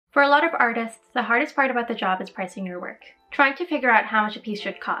For a lot of artists, the hardest part about the job is pricing your work. Trying to figure out how much a piece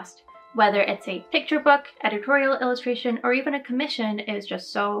should cost, whether it's a picture book, editorial illustration, or even a commission, is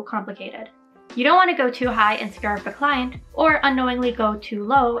just so complicated. You don't want to go too high and scare off a client, or unknowingly go too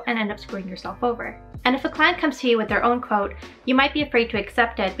low and end up screwing yourself over. And if a client comes to you with their own quote, you might be afraid to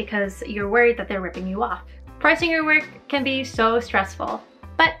accept it because you're worried that they're ripping you off. Pricing your work can be so stressful,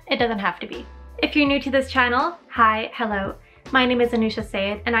 but it doesn't have to be. If you're new to this channel, hi, hello. My name is Anoosha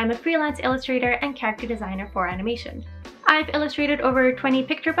Syed, and I'm a freelance illustrator and character designer for animation. I've illustrated over 20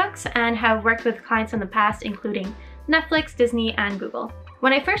 picture books and have worked with clients in the past, including Netflix, Disney, and Google.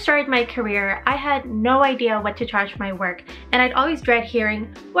 When I first started my career, I had no idea what to charge for my work, and I'd always dread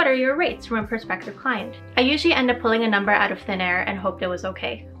hearing, "What are your rates?" from a prospective client. I usually end up pulling a number out of thin air and hoped it was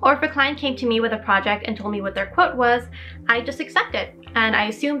okay. Or if a client came to me with a project and told me what their quote was, I just accept it, and I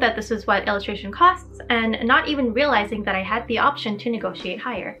assumed that this is what illustration costs, and not even realizing that I had the option to negotiate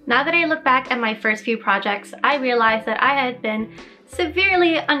higher. Now that I look back at my first few projects, I realized that I had been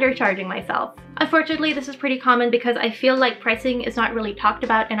severely undercharging myself. Unfortunately, this is pretty common because I feel like pricing is not really talked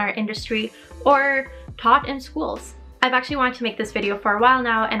about in our industry or taught in schools. I've actually wanted to make this video for a while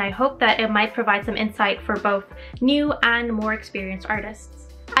now, and I hope that it might provide some insight for both new and more experienced artists.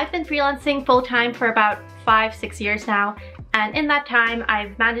 I've been freelancing full-time for about 5-6 years now, and in that time,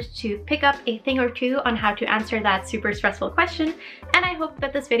 I've managed to pick up a thing or two on how to answer that super stressful question, and I hope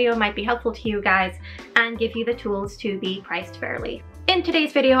that this video might be helpful to you guys and give you the tools to be priced fairly. In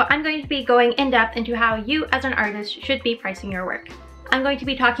today's video, I'm going to be going in depth into how you as an artist should be pricing your work. I'm going to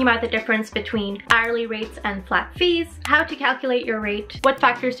be talking about the difference between hourly rates and flat fees, how to calculate your rate, what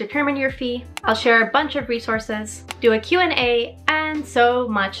factors determine your fee. I'll share a bunch of resources, do a Q&A, and so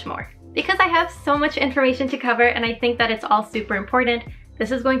much more. Because I have so much information to cover and I think that it's all super important,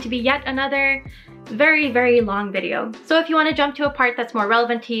 this is going to be yet another very long video. So if you want to jump to a part that's more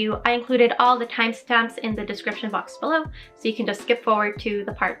relevant to you, I included all the timestamps in the description box below, so you can just skip forward to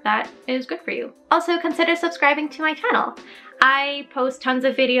the part that is good for you. Also, consider subscribing to my channel. I post tons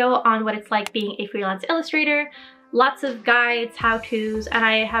of video on what it's like being a freelance illustrator, lots of guides, how-tos, and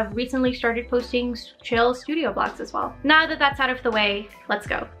I have recently started posting chill studio vlogs as well. Now that that's out of the way, let's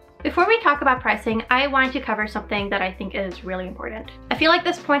go. Before we talk about pricing, I wanted to cover something that I think is really important. I feel like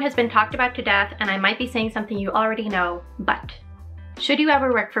this point has been talked about to death, and I might be saying something you already know, but should you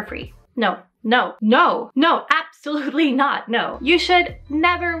ever work for free? No, absolutely not, no. You should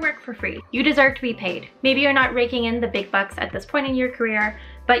never work for free. You deserve to be paid. Maybe you're not raking in the big bucks at this point in your career,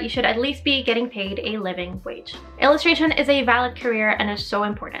 but you should at least be getting paid a living wage. Illustration is a valid career and is so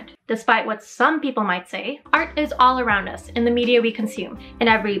important. Despite what some people might say, art is all around us in the media we consume, in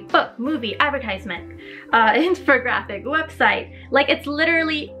every book, movie, advertisement, infographic, website. Like, it's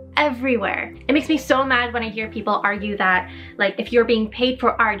literally everywhere. It makes me so mad when I hear people argue that, like, if you're being paid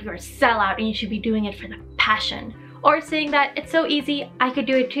for art, you're a sellout and you should be doing it for the passion. Or saying that it's so easy, I could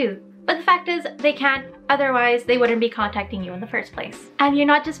do it too. But the fact is, they can't, otherwise they wouldn't be contacting you in the first place. And you're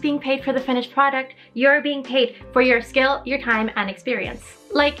not just being paid for the finished product, you're being paid for your skill, your time, and experience.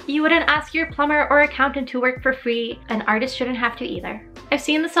 Like, you wouldn't ask your plumber or accountant to work for free, an artist shouldn't have to either. I've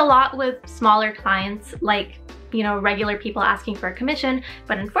seen this a lot with smaller clients, like, you know, regular people asking for a commission,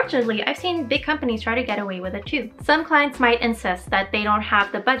 but unfortunately, I've seen big companies try to get away with it too. Some clients might insist that they don't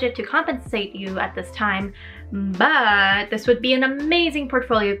have the budget to compensate you at this time, but this would be an amazing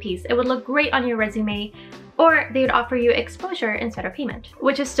portfolio piece. It would look great on your resume, or they would offer you exposure instead of payment,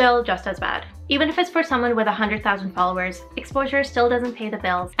 which is still just as bad. Even if it's for someone with 100,000 followers, exposure still doesn't pay the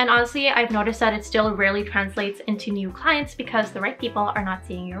bills. And honestly, I've noticed that it still rarely translates into new clients because the right people are not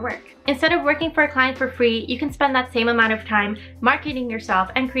seeing your work. Instead of working for a client for free, you can spend that same amount of time marketing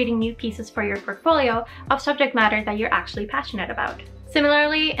yourself and creating new pieces for your portfolio of subject matter that you're actually passionate about.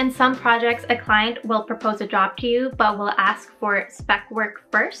 Similarly, in some projects, a client will propose a job to you, but will ask for spec work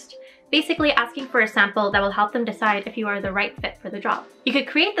first, basically asking for a sample that will help them decide if you are the right fit for the job. You could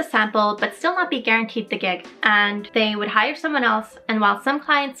create the sample, but still not be guaranteed the gig, and they would hire someone else, and while some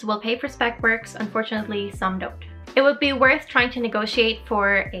clients will pay for spec works, unfortunately, some don't. It would be worth trying to negotiate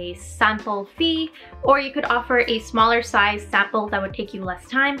for a sample fee, or you could offer a smaller size sample that would take you less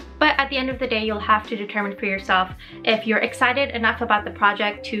time. But at the end of the day, you'll have to determine for yourself if you're excited enough about the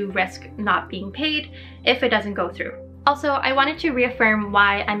project to risk not being paid if it doesn't go through. Also, I wanted to reaffirm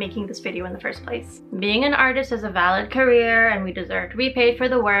why I'm making this video in the first place. Being an artist is a valid career and we deserve to be paid for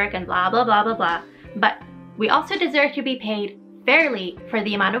the work and blah blah blah blah blah. But we also deserve to be paid fairly for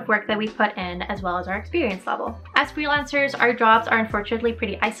the amount of work that we put in as well as our experience level. As freelancers, our jobs are unfortunately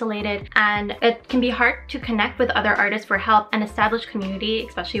pretty isolated, and it can be hard to connect with other artists for help and establish community,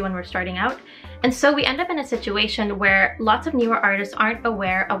 especially when we're starting out. And so we end up in a situation where lots of newer artists aren't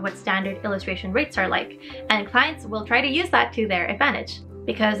aware of what standard illustration rates are like, and clients will try to use that to their advantage,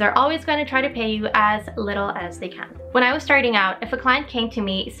 because they're always going to try to pay you as little as they can. When I was starting out, if a client came to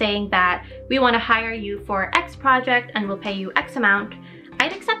me saying that we want to hire you for X project and we'll pay you X amount,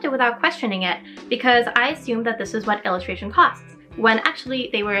 I'd accept it without questioning it, because I assumed that this is what illustration costs, when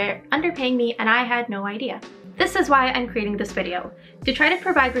actually they were underpaying me and I had no idea. This is why I'm creating this video, to try to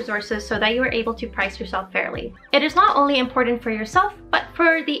provide resources so that you are able to price yourself fairly. It is not only important for yourself, but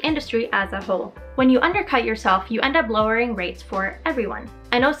for the industry as a whole. When you undercut yourself, you end up lowering rates for everyone.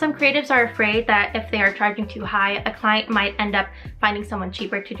 I know some creatives are afraid that if they are charging too high, a client might end up finding someone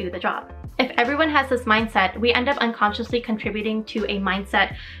cheaper to do the job. If everyone has this mindset, we end up unconsciously contributing to a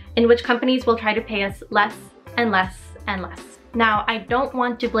mindset in which companies will try to pay us less and less and less. Now, I don't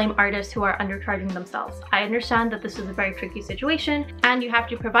want to blame artists who are undercharging themselves. I understand that this is a very tricky situation and you have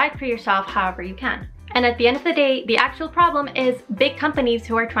to provide for yourself however you can. And at the end of the day, the actual problem is big companies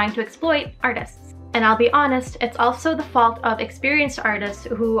who are trying to exploit artists. And I'll be honest, it's also the fault of experienced artists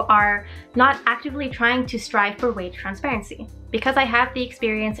who are not actively trying to strive for wage transparency. Because I have the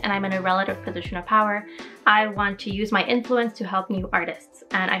experience and I'm in a relative position of power, I want to use my influence to help new artists.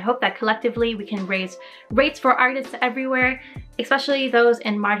 And I hope that collectively we can raise rates for artists everywhere, especially those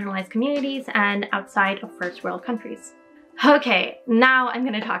in marginalized communities and outside of first world countries. Okay, now I'm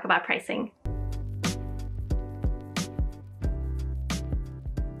going to talk about pricing.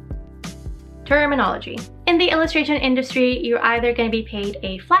 Terminology. In the illustration industry, you're either going to be paid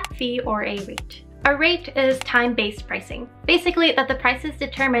a flat fee or a rate. A rate is time-based pricing. Basically, that the price is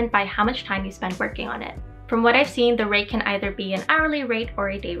determined by how much time you spend working on it. From what I've seen, the rate can either be an hourly rate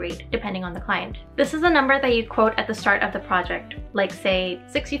or a day rate, depending on the client. This is a number that you quote at the start of the project, like say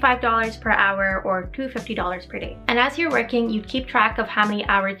 $65 per hour or $250 per day. And as you're working, you keep track of how many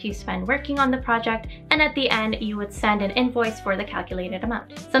hours you spend working on the project, and at the end, you would send an invoice for the calculated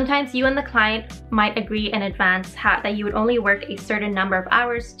amount. Sometimes you and the client might agree in advance that you would only work a certain number of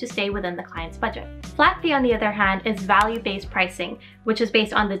hours to stay within the client's budget. Flat fee, on the other hand, is value-based pricing, which is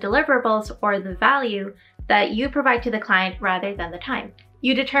based on the deliverables or the value that you provide to the client rather than the time.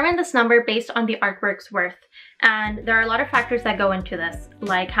 You determine this number based on the artwork's worth, and there are a lot of factors that go into this,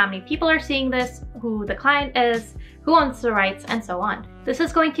 like how many people are seeing this, who the client is, who owns the rights, and so on. This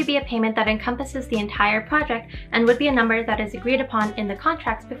is going to be a payment that encompasses the entire project and would be a number that is agreed upon in the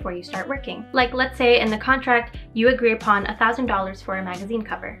contracts before you start working. Like, let's say in the contract, you agree upon $1,000 for a magazine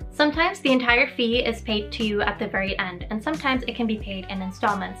cover. Sometimes the entire fee is paid to you at the very end, and sometimes it can be paid in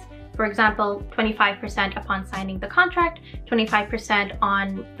installments. For example, 25% upon signing the contract, 25%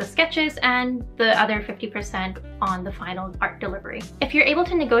 on the sketches, and the other 50% on the final art delivery. If you're able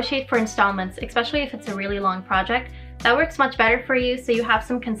to negotiate for installments, especially if it's a really long project, that works much better for you, so you have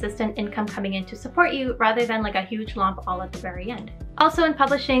some consistent income coming in to support you rather than like a huge lump all at the very end. Also, in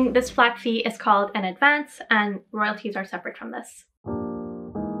publishing, this flat fee is called an advance, and royalties are separate from this.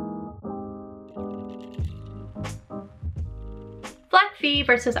 Flat fee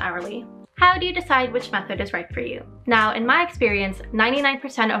versus hourly. How do you decide which method is right for you? Now, in my experience,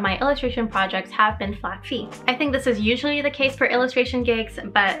 99% of my illustration projects have been flat fee. I think this is usually the case for illustration gigs,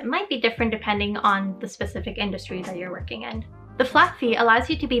 but it might be different depending on the specific industry that you're working in. The flat fee allows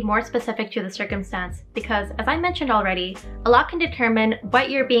you to be more specific to the circumstance because, as I mentioned already, a lot can determine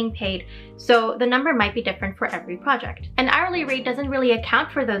what you're being paid, so the number might be different for every project. An hourly rate doesn't really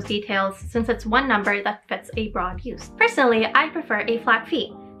account for those details since it's one number that fits a broad use. Personally, I prefer a flat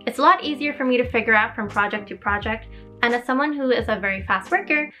fee. It's a lot easier for me to figure out from project to project, and as someone who is a very fast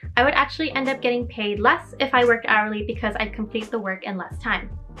worker, I would actually end up getting paid less if I worked hourly because I'd complete the work in less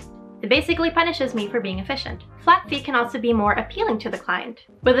time. It basically punishes me for being efficient. Flat fee can also be more appealing to the client.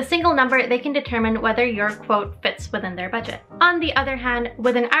 With a single number, they can determine whether your quote fits within their budget. On the other hand,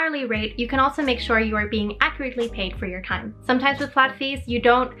 with an hourly rate, you can also make sure you are being accurately paid for your time. Sometimes with flat fees, you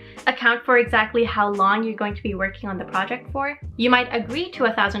don't account for exactly how long you're going to be working on the project for. You might agree to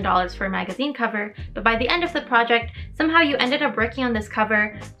 $1,000 for a magazine cover, but by the end of the project, somehow you ended up working on this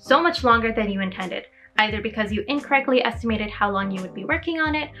cover so much longer than you intended, either because you incorrectly estimated how long you would be working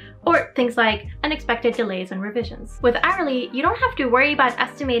on it, or things like unexpected delays and revisions. With hourly, you don't have to worry about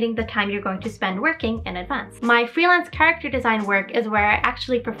estimating the time you're going to spend working in advance. My freelance character design work is where I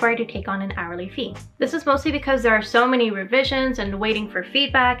actually prefer to take on an hourly fee. This is mostly because there are so many revisions and waiting for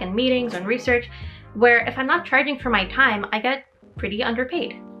feedback and meetings and research, where if I'm not charging for my time, I get pretty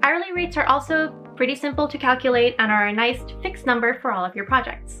underpaid. Hourly rates are also pretty simple to calculate, and are a nice fixed number for all of your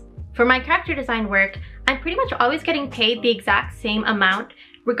projects. For my character design work, I'm pretty much always getting paid the exact same amount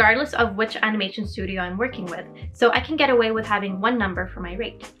regardless of which animation studio I'm working with, so I can get away with having one number for my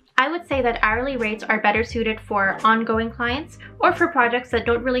rate. I would say that hourly rates are better suited for ongoing clients or for projects that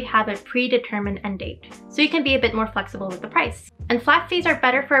don't really have a predetermined end date, so you can be a bit more flexible with the price. And flat fees are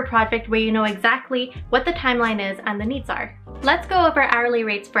better for a project where you know exactly what the timeline is and the needs are. Let's go over hourly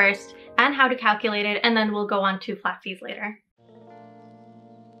rates first and how to calculate it, and then we'll go on to flat fees later.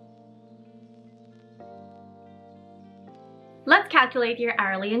 Let's calculate your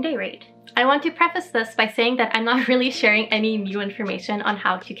hourly and day rate. I want to preface this by saying that I'm not really sharing any new information on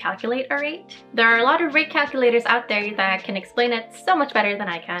how to calculate a rate. There are a lot of rate calculators out there that can explain it so much better than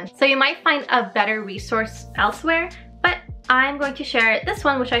I can, so you might find a better resource elsewhere, but I'm going to share this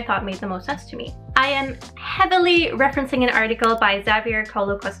one, which I thought made the most sense to me. I am heavily referencing an article by Xavier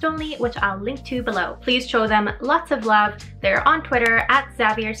Colo-Costolni, which I'll link to below. Please show them lots of love. They're on Twitter at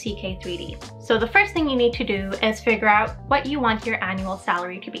XavierCK3D. So the first thing you need to do is figure out what you want your annual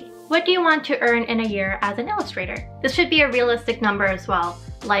salary to be. What do you want to earn in a year as an illustrator? This should be a realistic number as well.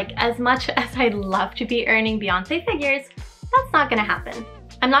 Like, as much as I'd love to be earning Beyonce figures, that's not gonna happen.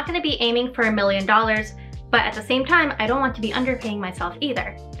 I'm not gonna be aiming for $1 million, but at the same time, I don't want to be underpaying myself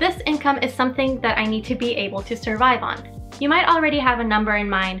either. This income is something that I need to be able to survive on. You might already have a number in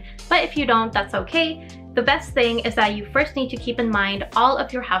mind, but if you don't, that's okay. The best thing is that you first need to keep in mind all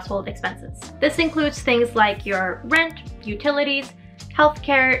of your household expenses. This includes things like your rent, utilities,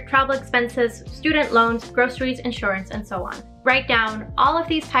 healthcare, travel expenses, student loans, groceries, insurance, and so on. Write down all of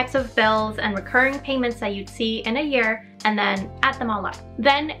these types of bills and recurring payments that you'd see in a year, and then add them all up.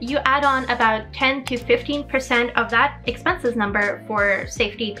 Then you add on about 10 to 15% of that expenses number for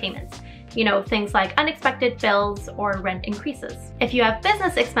safety payments. You know, things like unexpected bills or rent increases. If you have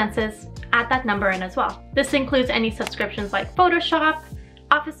business expenses, add that number in as well. This includes any subscriptions like Photoshop,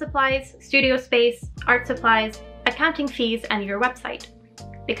 office supplies, studio space, art supplies, accounting fees, and your website.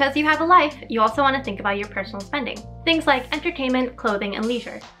 Because you have a life, you also want to think about your personal spending. Things like entertainment, clothing, and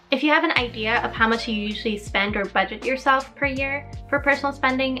leisure. If you have an idea of how much you usually spend or budget yourself per year for personal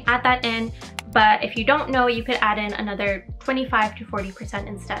spending, add that in. But if you don't know, you could add in another 25 to 40%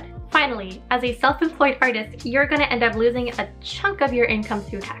 instead. Finally, as a self-employed artist, you're going to end up losing a chunk of your income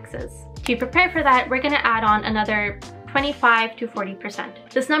through taxes. To prepare for that, we're going to add on another 25 to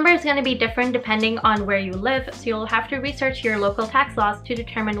 40%. This number is going to be different depending on where you live, so you'll have to research your local tax laws to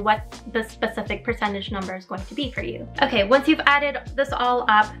determine what the specific percentage number is going to be for you. Okay, once you've added this all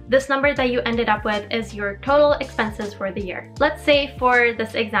up, this number that you ended up with is your total expenses for the year. Let's say for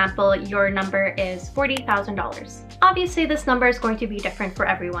this example, your number is $40,000. Obviously, this number is going to be different for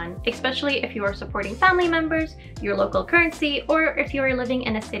everyone, especially if you are supporting family members, your local currency, or if you are living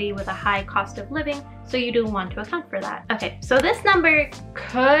in a city with a high cost of living, so you do want to account for that. Okay, so this number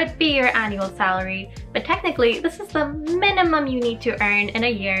could be your annual salary, but technically this is the minimum you need to earn in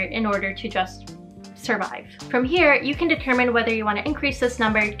a year in order to just survive. From here, you can determine whether you want to increase this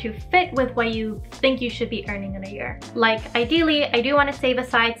number to fit with what you think you should be earning in a year. Like, ideally, I do want to save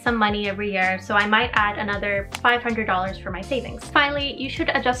aside some money every year, so I might add another $500 for my savings. Finally, you should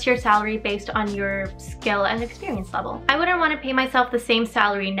adjust your salary based on your skill and experience level. I wouldn't want to pay myself the same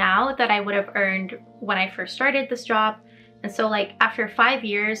salary now that I would have earned when I first started this job. And so, like, after 5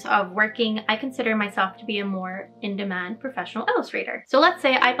 years of working, I consider myself to be a more in-demand professional illustrator. So let's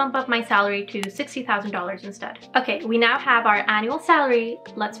say I bump up my salary to $60,000 instead. Okay, we now have our annual salary.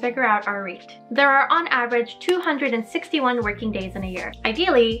 Let's figure out our rate. There are on average 261 working days in a year.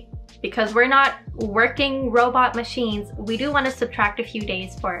 Ideally, because we're not working robot machines, we do want to subtract a few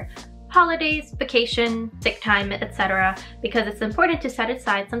days for holidays, vacation, sick time, etc., because it's important to set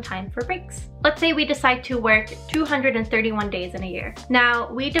aside some time for breaks. Let's say we decide to work 231 days in a year.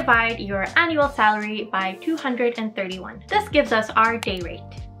 Now, we divide your annual salary by 231. This gives us our day rate.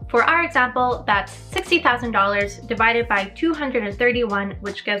 For our example, that's $60,000 divided by 231,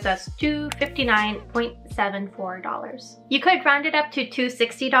 which gives us $259.74. You could round it up to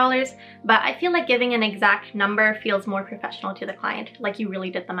 $260, but I feel like giving an exact number feels more professional to the client, like you really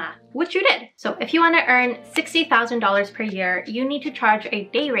did the math, which you did. So if you want to earn $60,000 per year, you need to charge a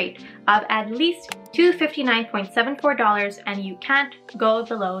day rate of at least $259.74, and you can't go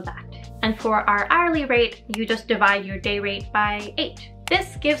below that. And for our hourly rate, you just divide your day rate by 8.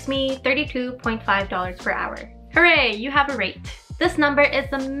 This gives me $32.5 per hour. Hooray, you have a rate. This number is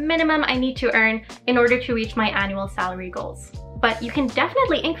the minimum I need to earn in order to reach my annual salary goals. But you can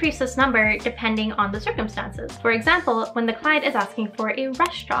definitely increase this number depending on the circumstances. For example, when the client is asking for a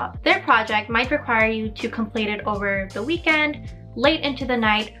rush job, their project might require you to complete it over the weekend, late into the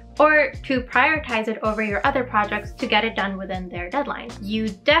night, or to prioritize it over your other projects to get it done within their deadline. You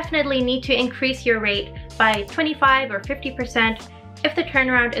definitely need to increase your rate by 25 or 50% if the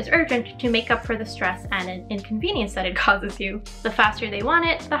turnaround is urgent to make up for the stress and inconvenience that it causes you. The faster they want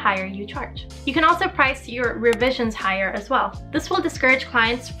it, the higher you charge. You can also price your revisions higher as well. This will discourage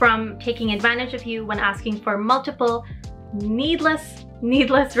clients from taking advantage of you when asking for multiple needless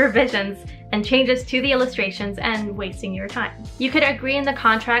revisions and changes to the illustrations and wasting your time. You could agree in the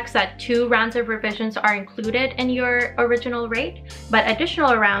contracts that 2 rounds of revisions are included in your original rate, but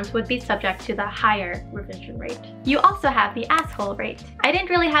additional rounds would be subject to the higher revision rate. You also have the asshole rate. I didn't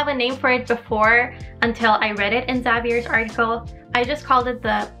really have a name for it before until I read it in Xavier's article. I just called it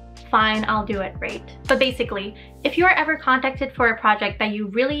the fine, I'll do it rate. But basically, if you are ever contacted for a project that you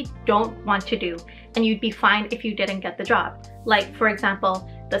really don't want to do, and you'd be fine if you didn't get the job, like for example,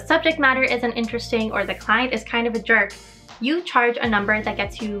 the subject matter isn't interesting or the client is kind of a jerk, you charge a number that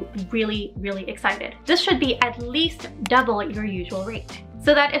gets you really excited. This should be at least double your usual rate,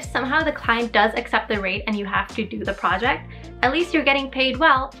 so that if somehow the client does accept the rate and you have to do the project, at least you're getting paid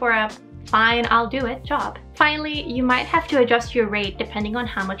well for a fine, I'll do it job. Finally, you might have to adjust your rate depending on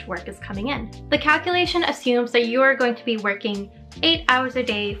how much work is coming in. The calculation assumes that you are going to be working 8 hours a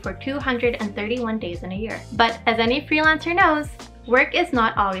day for 231 days in a year. But as any freelancer knows, work is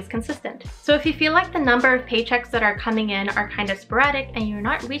not always consistent. So if you feel like the number of paychecks that are coming in are kind of sporadic and you're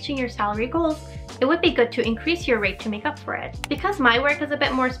not reaching your salary goals, it would be good to increase your rate to make up for it. Because my work is a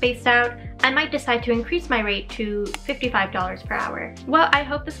bit more spaced out, I might decide to increase my rate to $55 per hour. Well, I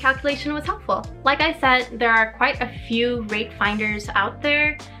hope this calculation was helpful. Like I said, there are quite a few rate finders out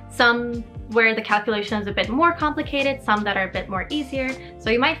there, some where the calculation is a bit more complicated, some that are a bit more easier, so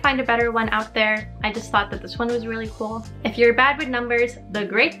you might find a better one out there. I just thought that this one was really cool. If you're bad with numbers, the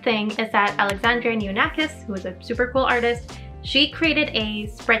great thing is that Alexandra Neonakis, who is a super cool artist, she created a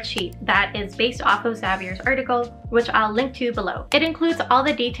spreadsheet that is based off of Xavier's article, which I'll link to below. It includes all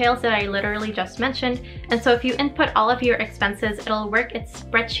the details that I literally just mentioned, and so if you input all of your expenses, it'll work its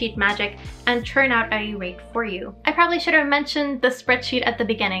spreadsheet magic and churn out a rate for you. I probably should have mentioned the spreadsheet at the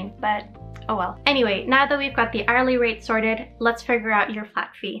beginning, but oh well. Anyway, now that we've got the hourly rate sorted, let's figure out your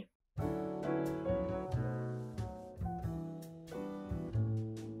flat fee.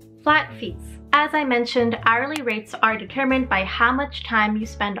 Flat fees. As I mentioned, hourly rates are determined by how much time you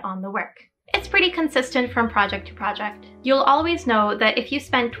spend on the work. It's pretty consistent from project to project. You'll always know that if you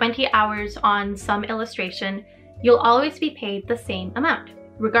spend 20 hours on some illustration, you'll always be paid the same amount,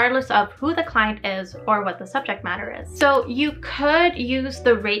 regardless of who the client is or what the subject matter is. So you could use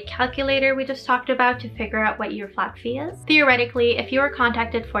the rate calculator we just talked about to figure out what your flat fee is. Theoretically, if you were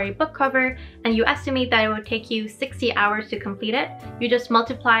contacted for a book cover and you estimate that it would take you 60 hours to complete it, you just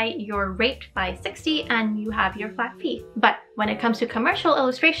multiply your rate by 60 and you have your flat fee. But when it comes to commercial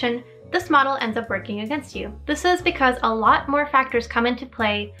illustration, this model ends up working against you. This is because a lot more factors come into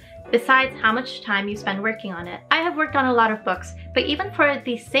play besides how much time you spend working on it. I have worked on a lot of books, but even for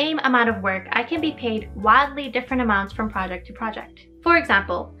the same amount of work, I can be paid wildly different amounts from project to project. For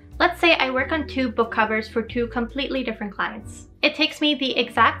example, let's say I work on 2 book covers for 2 completely different clients. It takes me the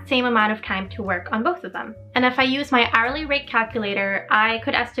exact same amount of time to work on both of them. And if I use my hourly rate calculator, I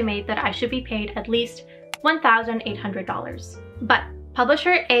could estimate that I should be paid at least $1,800. But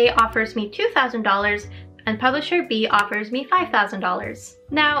Publisher A offers me $2,000 and Publisher B offers me $5,000.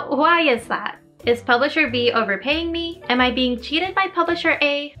 Now, why is that? Is Publisher B overpaying me? Am I being cheated by Publisher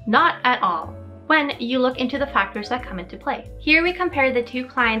A? Not at all, when you look into the factors that come into play. Here we compare the 2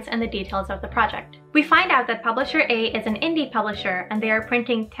 clients and the details of the project. We find out that Publisher A is an indie publisher and they are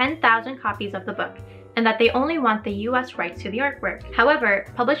printing 10,000 copies of the book, and that they only want the US rights to the artwork. However,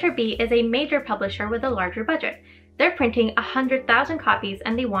 Publisher B is a major publisher with a larger budget. They're printing 100,000 copies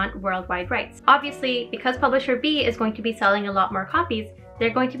and they want worldwide rights. Obviously, because Publisher B is going to be selling a lot more copies, they're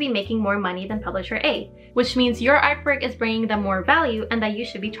going to be making more money than Publisher A, which means your artwork is bringing them more value and that you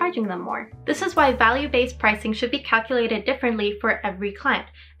should be charging them more. This is why value-based pricing should be calculated differently for every client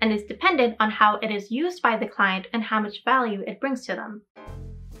and is dependent on how it is used by the client and how much value it brings to them.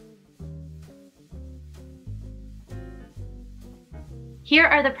 Here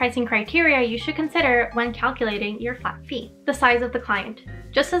are the pricing criteria you should consider when calculating your flat fee. The size of the client.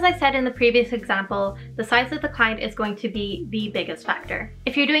 Just as I said in the previous example, the size of the client is going to be the biggest factor.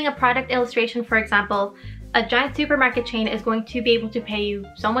 If you're doing a product illustration, for example, a giant supermarket chain is going to be able to pay you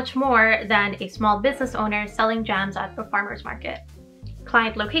so much more than a small business owner selling jams at the farmer's market.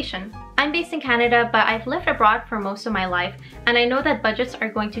 client location. I'm based in Canada, but I've lived abroad for most of my life, and I know that budgets are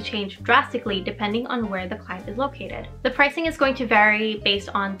going to change drastically depending on where the client is located. The pricing is going to vary based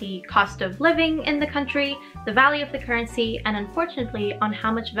on the cost of living in the country, the value of the currency, and unfortunately on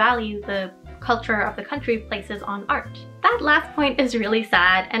how much value the culture of the country places on art. That last point is really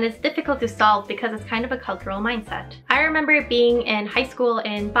sad, and it's difficult to solve because it's kind of a cultural mindset. I remember being in high school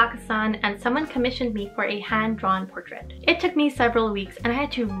in Pakistan and someone commissioned me for a hand-drawn portrait. It took me several weeks and I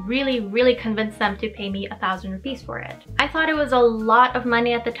had to really convince them to pay me 1,000 rupees for it. I thought it was a lot of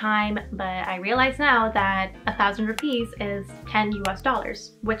money at the time, but I realize now that 1,000 rupees is 10 US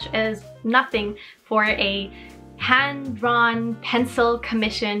dollars, which is nothing for a hand-drawn pencil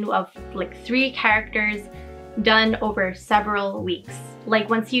commission of like 3 characters done over several weeks. Like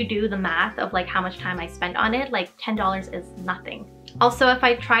once you do the math of like how much time I spent on it, like $10 is nothing. Also, if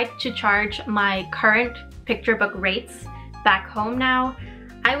I tried to charge my current picture book rates back home now,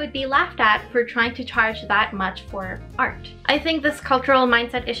 I would be laughed at for trying to charge that much for art. I think this cultural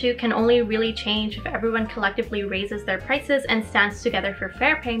mindset issue can only really change if everyone collectively raises their prices and stands together for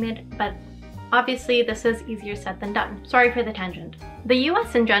fair payment, but obviously, this is easier said than done. Sorry for the tangent. The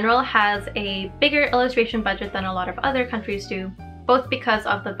US in general has a bigger illustration budget than a lot of other countries do, both because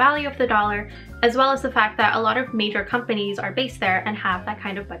of the value of the dollar, as well as the fact that a lot of major companies are based there and have that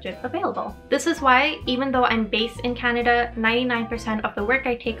kind of budget available. This is why, even though I'm based in Canada, 99% of the work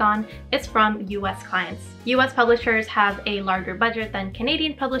I take on is from US clients. US publishers have a larger budget than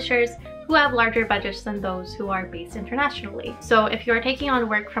Canadian publishers, who have larger budgets than those who are based internationally. So if you're taking on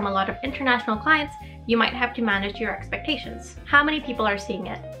work from a lot of international clients, you might have to manage your expectations. How many people are seeing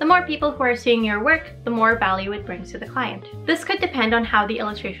it? The more people who are seeing your work, the more value it brings to the client. This could depend on how the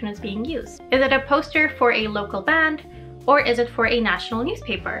illustration is being used. Is it a poster for a local band, or is it for a national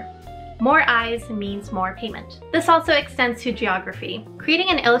newspaper? More eyes means more payment. This also extends to geography. Creating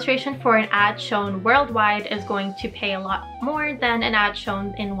an illustration for an ad shown worldwide is going to pay a lot more than an ad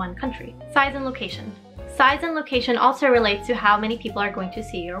shown in one country. Size and location. Size and location also relates to how many people are going to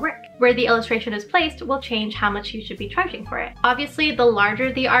see your work. Where the illustration is placed will change how much you should be charging for it. Obviously, the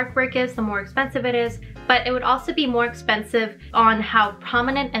larger the artwork is, the more expensive it is, but it would also be more expensive on how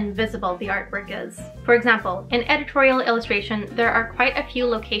prominent and visible the artwork is. For example, in editorial illustration, there are quite a few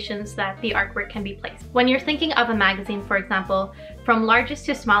locations that the artwork can be placed. When you're thinking of a magazine, for example, from largest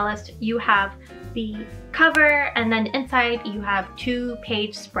to smallest, you have the cover, and then inside you have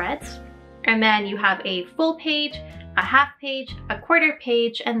 2-page spreads. And then you have a full page, a half page, a quarter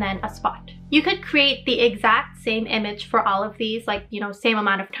page, and then a spot. You could create the exact same image for all of these, like, same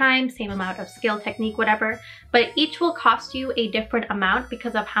amount of time, same amount of skill, technique, whatever, but each will cost you a different amount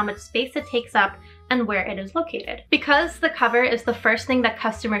because of how much space it takes up and where it is located. Because the cover is the first thing that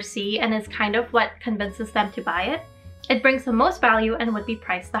customers see and is kind of what convinces them to buy it, it brings the most value and would be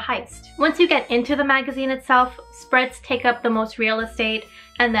priced the highest. Once you get into the magazine itself, spreads take up the most real estate,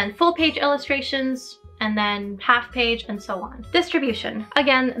 and then full page illustrations, and then half page, and so on. Distribution.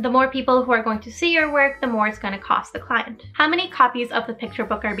 Again, the more people who are going to see your work, the more it's going to cost the client. How many copies of the picture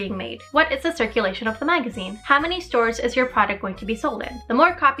book are being made? What is the circulation of the magazine? How many stores is your product going to be sold in? The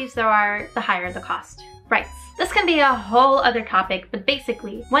more copies there are, the higher the cost. Rights. This can be a whole other topic, but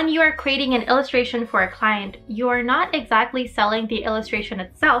basically, when you are creating an illustration for a client, you are not exactly selling the illustration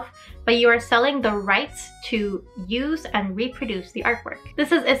itself, but you are selling the rights to use and reproduce the artwork.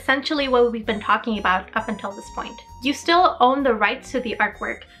 This is essentially what we've been talking about up until this point. You still own the rights to the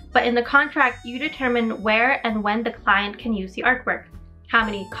artwork, but in the contract, you determine where and when the client can use the artwork. How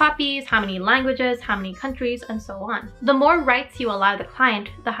many copies, how many languages, how many countries, and so on. The more rights you allow the client,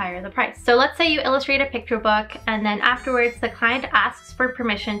 the higher the price. So let's say you illustrate a picture book, and then afterwards the client asks for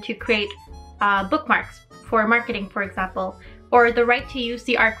permission to create bookmarks for marketing, for example, or the right to use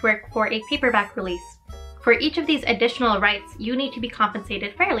the artwork for a paperback release. For each of these additional rights, you need to be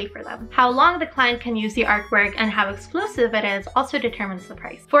compensated fairly for them. How long the client can use the artwork and how exclusive it is also determines the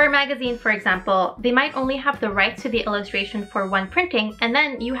price. For a magazine, for example, they might only have the rights to the illustration for one printing, and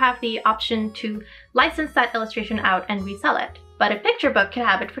then you have the option to license that illustration out and resell it. But a picture book could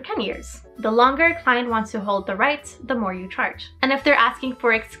have it for 10 years. The longer a client wants to hold the rights, the more you charge. And if they're asking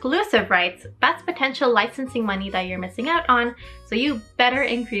for exclusive rights, that's potential licensing money that you're missing out on, so you better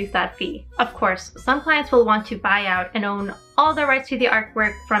increase that fee. Of course, some clients will want to buy out and own all the rights to the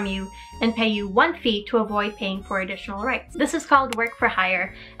artwork from you and pay you one fee to avoid paying for additional rights. This is called work for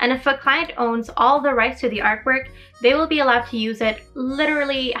hire, and if a client owns all the rights to the artwork, they will be allowed to use it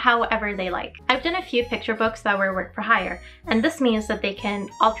literally however they like. I've done a few picture books that were work for hire, and this means that they can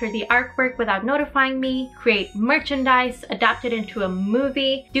alter the artwork without notifying me, create merchandise, adapt it into a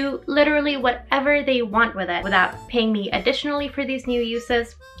movie, do literally whatever they want with it without paying me additionally for these new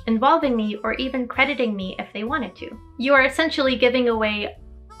uses, involving me, or even crediting me if they wanted to. You are essentially giving away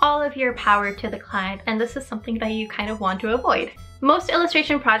all of your power to the client, and this is something that you kind of want to avoid. Most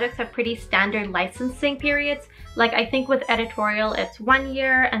illustration projects have pretty standard licensing periods. Like I think with editorial it's 1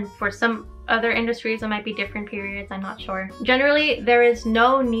 year, and for some other industries it might be different periods, I'm not sure. Generally, there is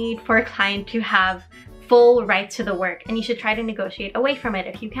no need for a client to have full rights to the work, and you should try to negotiate away from it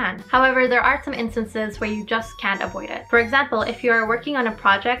if you can. However, there are some instances where you just can't avoid it. For example, if you are working on a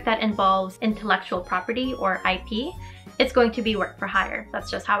project that involves intellectual property or IP, it's going to be work for hire.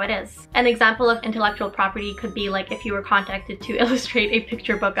 That's just how it is. An example of intellectual property could be like if you were contacted to illustrate a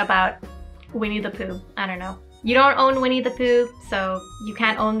picture book about Winnie the Pooh. I don't know. You don't own Winnie the Pooh, so you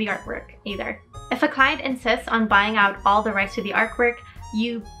can't own the artwork either. If a client insists on buying out all the rights to the artwork,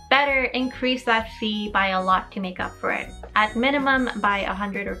 you better increase that fee by a lot to make up for it, at minimum by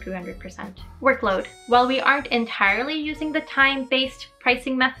 100 or 200%. Workload. While we aren't entirely using the time-based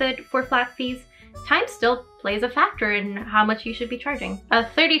pricing method for flat fees, time still plays a factor in how much you should be charging. A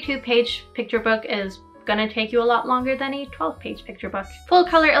 32-page picture book is gonna take you a lot longer than a 12-page picture book. Full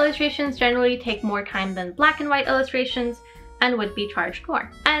color illustrations generally take more time than black and white illustrations and would be charged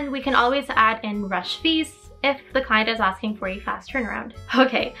more. And we can always add in rush fees if the client is asking for a fast turnaround.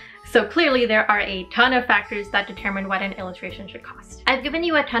 Okay, so clearly there are a ton of factors that determine what an illustration should cost. I've given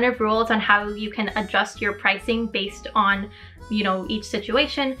you a ton of rules on how you can adjust your pricing based on, each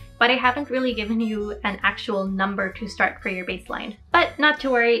situation, but I haven't really given you an actual number to start for your baseline. But not to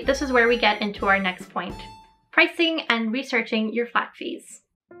worry, this is where we get into our next point: pricing and researching your flat fees.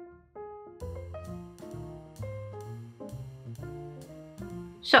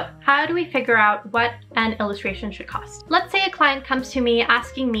 So, how do we figure out what an illustration should cost? Let's say a client comes to me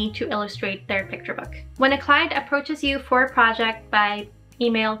asking me to illustrate their picture book. When a client approaches you for a project by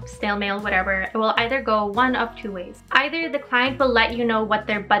email, snail mail, whatever, it will either go one of two ways. Either the client will let you know what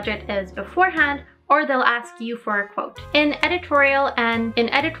their budget is beforehand, or they'll ask you for a quote. In editorial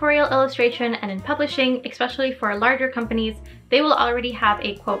illustration and in publishing, especially for larger companies, they will already have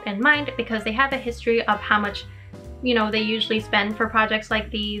a quote in mind because they have a history of how much they usually spend for projects like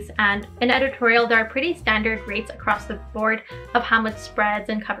these, and in editorial there are pretty standard rates across the board of how much spreads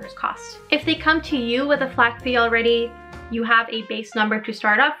and covers cost. If they come to you with a flat fee already, you have a base number to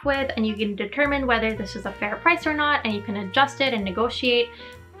start off with, and you can determine whether this is a fair price or not, and you can adjust it and negotiate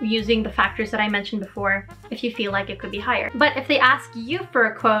using the factors that I mentioned before if you feel like it could be higher. But if they ask you for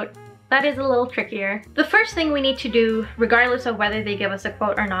a quote, that is a little trickier. The first thing we need to do, regardless of whether they give us a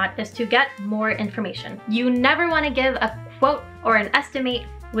quote or not, is to get more information. You never want to give a quote or an estimate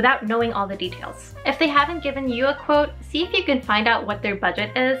without knowing all the details. If they haven't given you a quote, see if you can find out what their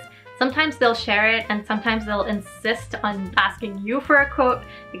budget is. Sometimes they'll share it, and sometimes they'll insist on asking you for a quote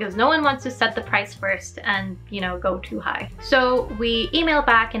because no one wants to set the price first and, go too high. So we email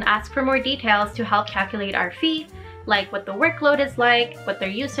back and ask for more details to help calculate our fee, like what the workload is like, what their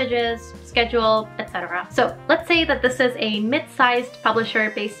usage is, schedule, etc. So let's say that this is a mid-sized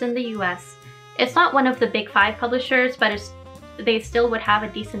publisher based in the US. It's not one of the big 5 publishers, but they still would have a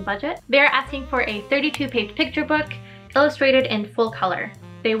decent budget. They're asking for a 32-page picture book illustrated in full color.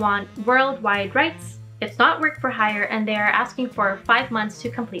 They want worldwide rights, it's not work for hire, and they are asking for 5 months to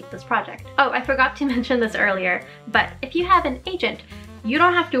complete this project. Oh, I forgot to mention this earlier, but if you have an agent, you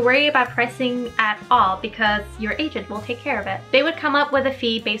don't have to worry about pricing at all because your agent will take care of it. They would come up with a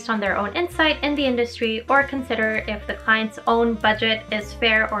fee based on their own insight in the industry or consider if the client's own budget is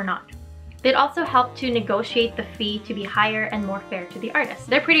fair or not. They'd also help to negotiate the fee to be higher and more fair to the artist.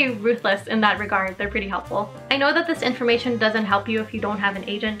 They're pretty ruthless in that regard. They're pretty helpful. I know that this information doesn't help you if you don't have an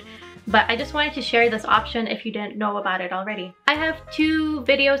agent, but I just wanted to share this option if you didn't know about it already. I have 2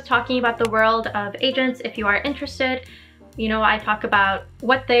 videos talking about the world of agents if you are interested. I talk about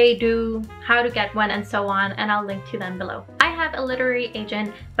what they do, how to get one, and so on, and I'll link to them below. I have a literary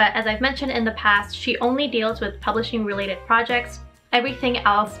agent, but as I've mentioned in the past, she only deals with publishing related projects. Everything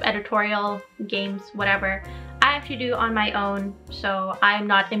else, editorial, games, whatever, I have to do on my own, so I'm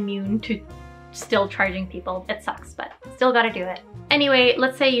not immune to still charging people. It sucks, but still gotta do it. Anyway,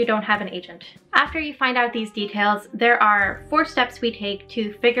 let's say you don't have an agent. After you find out these details, there are 4 steps we take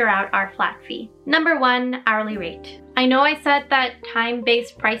to figure out our flat fee. Number 1, hourly rate. I know I said that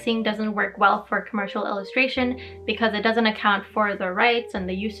time-based pricing doesn't work well for commercial illustration because it doesn't account for the rights and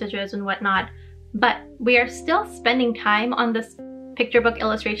the usages and whatnot, but we are still spending time on this picture book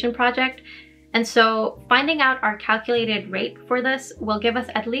illustration project, and so finding out our calculated rate for this will give us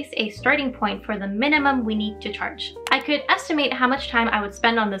at least a starting point for the minimum we need to charge. I could estimate how much time I would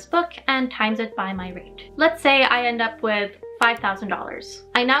spend on this book and times it by my rate. Let's say I end up with $5,000.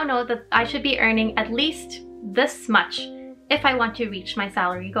 I now know that I should be earning at least this much if I want to reach my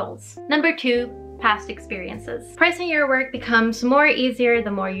salary goals. Number 2, past experiences. Pricing your work becomes more easier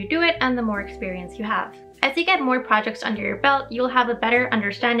the more you do it and the more experience you have. As you get more projects under your belt, you'll have a better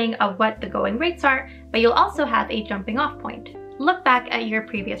understanding of what the going rates are, but you'll also have a jumping off point. Look back at your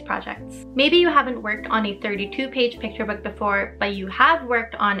previous projects. Maybe you haven't worked on a 32-page picture book before, but you have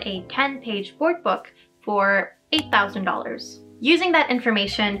worked on a 10-page board book for $8,000. Using that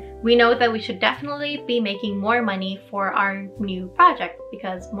information, we know that we should definitely be making more money for our new project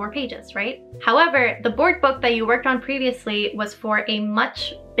because more pages, right? However, the board book that you worked on previously was for a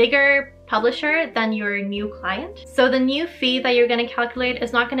much bigger publisher than your new client. So the new fee that you're going to calculate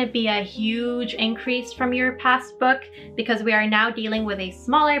is not going to be a huge increase from your past book because we are now dealing with a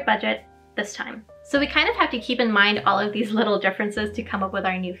smaller budget this time. So we kind of have to keep in mind all of these little differences to come up with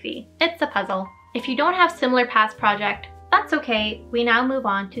our new fee. It's a puzzle. If you don't have similar past project, that's okay. We now move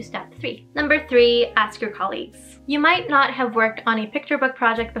on to step 3. Number 3, ask your colleagues. You might not have worked on a picture book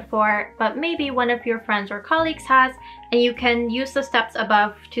project before, but maybe one of your friends or colleagues has, and you can use the steps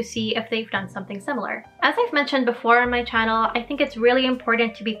above to see if they've done something similar. As I've mentioned before on my channel, I think it's really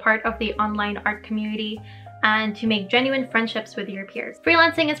important to be part of the online art community and to make genuine friendships with your peers.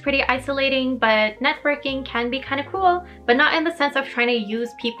 Freelancing is pretty isolating, but networking can be kind of cool, but not in the sense of trying to use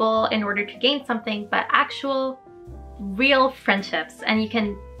people in order to gain something, but actual real friendships and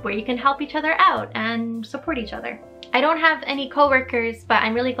where you can help each other out and support each other. I don't have any coworkers, but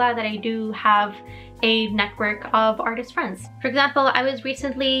I'm really glad that I do have a network of artist friends. For example, I was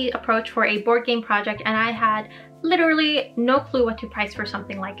recently approached for a board game project and I had literally no clue what to price for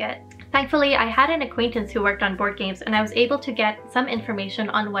something like it. Thankfully, I had an acquaintance who worked on board games and I was able to get some information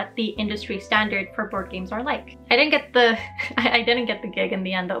on what the industry standard for board games are like. I didn't get the gig in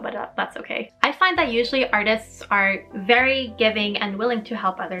the end though, but that's okay. I find that usually artists are very giving and willing to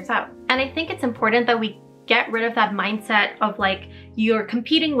help others out. And I think it's important that we get rid of that mindset of like, you're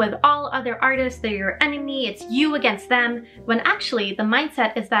competing with all other artists, they're your enemy, it's you against them, when actually the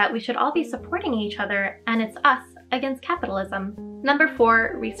mindset is that we should all be supporting each other and it's us against capitalism. Number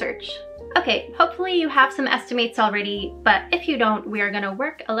 4, research. Okay, hopefully you have some estimates already, but if you don't, we are gonna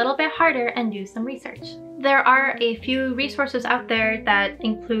work a little bit harder and do some research. There are a few resources out there that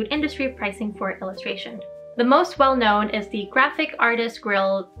include industry pricing for illustration. The most well-known is the Graphic Artists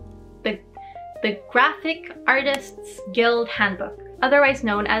Guild Handbook, otherwise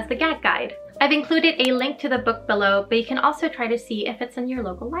known as the GAG Guide. I've included a link to the book below, but you can also try to see if it's in your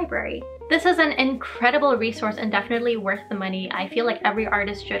local library. This is an incredible resource and definitely worth the money. I feel like every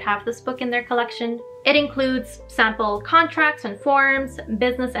artist should have this book in their collection. It includes sample contracts and forms,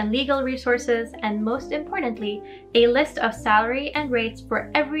 business and legal resources, and most importantly, a list of salary and rates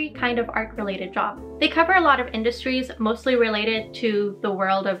for every kind of art-related job. They cover a lot of industries, mostly related to the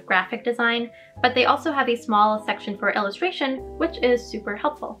world of graphic design, but they also have a small section for illustration, which is super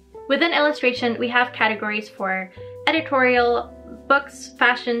helpful. Within illustration, we have categories for editorial, books,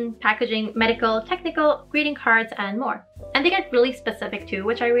 fashion, packaging, medical, technical, greeting cards, and more. And they get really specific too,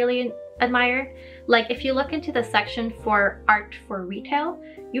 which I really admire. Like if you look into the section for art for retail,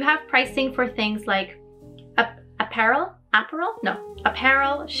 you have pricing for things like apparel,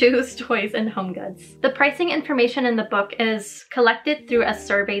 shoes, toys, and home goods. The pricing information in the book is collected through a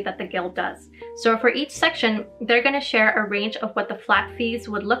survey that the Guild does. So for each section, they're going to share a range of what the flat fees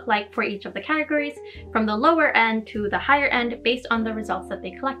would look like for each of the categories, from the lower end to the higher end based on the results that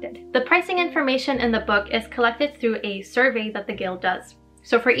they collected. The pricing information in the book is collected through a survey that the Guild does.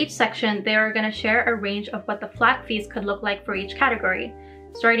 So for each section, they are going to share a range of what the flat fees could look like for each category,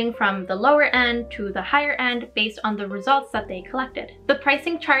 starting from the lower end to the higher end based on the results that they collected. The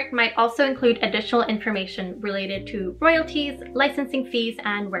pricing chart might also include additional information related to royalties, licensing fees,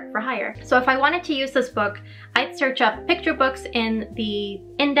 and work for hire. So if I wanted to use this book, I'd search up picture books in the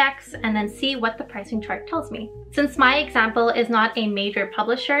index and then see what the pricing chart tells me. Since my example is not a major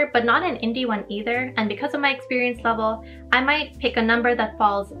publisher, but not an indie one either, and because of my experience level, I might pick a number that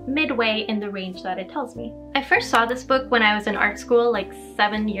falls midway in the range that it tells me. I first saw this book when I was in art school like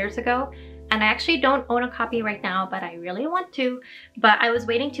 7 years ago, and I actually don't own a copy right now, but I really want to. But I was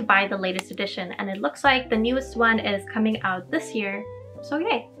waiting to buy the latest edition, and it looks like the newest one is coming out this year, so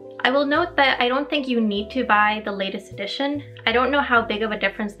yay. I will note that I don't think you need to buy the latest edition. I don't know how big of a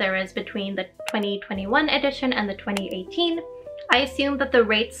difference there is between the 2021 edition and the 2018. I assume that the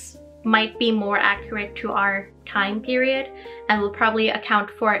rates might be more accurate to our time period and will probably account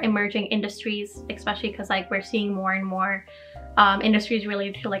for emerging industries, especially because like we're seeing more and more industries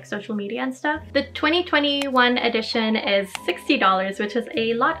related to like social media and stuff. The 2021 edition is $60, which is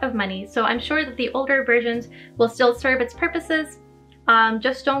a lot of money, so I'm sure that the older versions will still serve its purposes.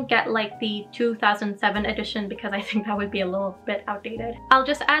 Just don't get like the 2007 edition because I think that would be a little bit outdated. I'll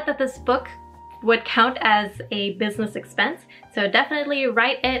just add that this book would count as a business expense, so definitely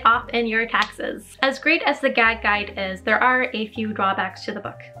write it off in your taxes. As great as the gag guide is, there are a few drawbacks to the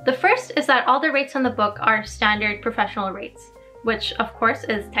book. The first is that all the rates on the book are standard professional rates, which of course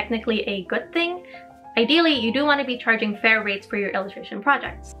is technically a good thing. Ideally, you do want to be charging fair rates for your illustration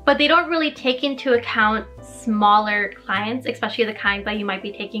projects, but they don't really take into account smaller clients, especially the kinds that you might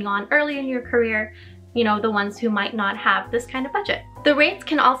be taking on early in your career, you know, the ones who might not have this kind of budget. The rates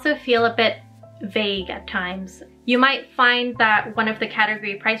can also feel a bit vague at times. You might find that one of the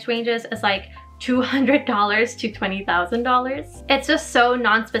category price ranges is like $200 to $20,000. It's just so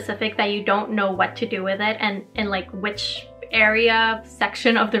non-specific that you don't know what to do with it and like which area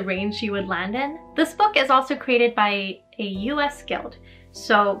section of the range you would land in. This book is also created by a US guild,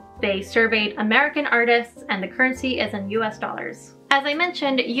 so they surveyed American artists and the currency is in US dollars. As I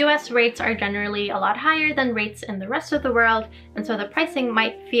mentioned, US rates are generally a lot higher than rates in the rest of the world, and so the pricing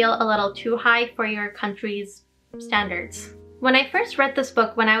might feel a little too high for your country's standards. When I first read this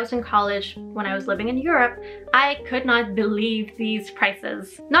book when I was in college, when I was living in Europe, I could not believe these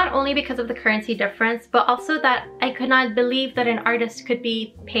prices. Not only because of the currency difference, but also that I could not believe that an artist could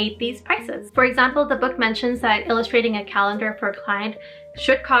be paid these prices. For example, the book mentions that illustrating a calendar for a client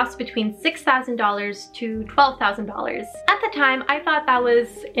should cost between $6,000 to $12,000. At the time, I thought that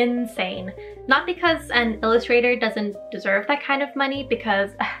was insane. Not because an illustrator doesn't deserve that kind of money,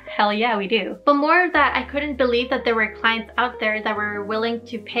 because hell yeah, we do. But more that I couldn't believe that there were clients out there that were willing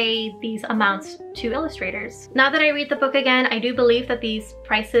to pay these amounts to illustrators. Now that I read the book again, I do believe that these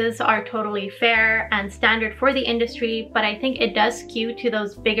prices are totally fair and standard for the industry, but I think it does skew to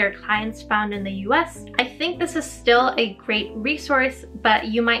those bigger clients found in the US. I think this is still a great resource, but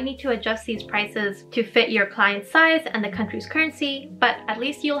you might need to adjust these prices to fit your client's size and the country's currency, but at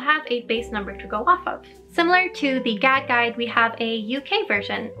least you'll have a base number to go off of. Similar to the gag guide, we have a UK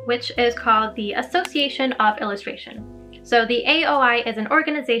version, which is called the Association of Illustration. So the AOI is an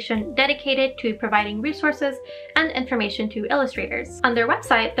organization dedicated to providing resources and information to illustrators. On their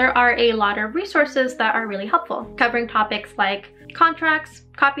website, there are a lot of resources that are really helpful, covering topics like contracts,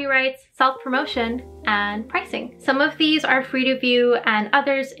 copyrights, self-promotion, and pricing. Some of these are free to view, and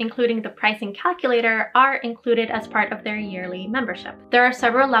others, including the pricing calculator, are included as part of their yearly membership. There are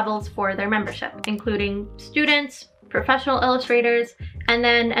several levels for their membership, including students, professional illustrators, and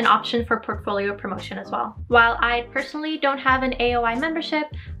then an option for portfolio promotion as well. While I personally don't have an AOI membership,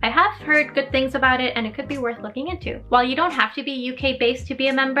 I have heard good things about it and it could be worth looking into. While you don't have to be UK based to be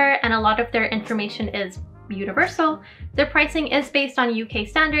a member, and a lot of their information is universal, their pricing is based on UK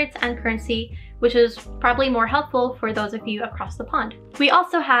standards and currency, which is probably more helpful for those of you across the pond. We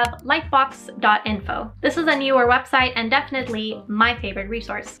also have lightbox.info. This is a newer website and definitely my favorite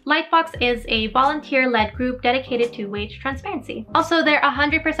resource. Lightbox is a volunteer-led group dedicated to wage transparency. Also, they're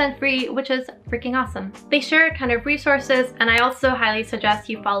 100% free, which is freaking awesome. They share a ton of resources, and I also highly suggest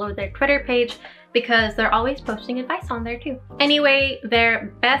you follow their Twitter page because they're always posting advice on there too. Anyway,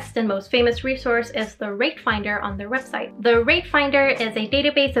 their best and most famous resource is the Rate Finder on their website. The Rate Finder is a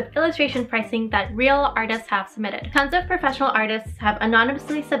database of illustration pricing that real artists have submitted. Tons of professional artists have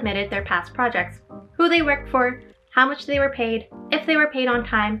anonymously submitted their past projects, who they worked for, how much they were paid, if they were paid on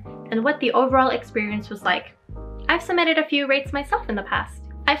time, and what the overall experience was like. I've submitted a few rates myself in the past.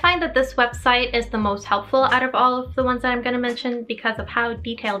 I find that this website is the most helpful out of all of the ones that I'm going to mention because of how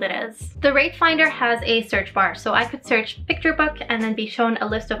detailed it is. The Rate Finder has a search bar, so I could search picture book and then be shown a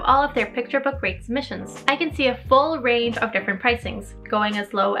list of all of their picture book rate submissions. I can see a full range of different pricings, going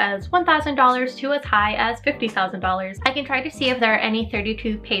as low as $1,000 to as high as $50,000. I can try to see if there are any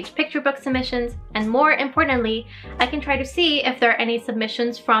 32-page picture book submissions, and more importantly, I can try to see if there are any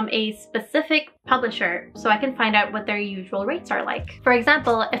submissions from a specific publisher, so I can find out what their usual rates are like. For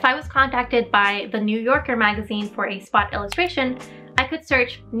example, if I was contacted by the New Yorker magazine for a spot illustration, I could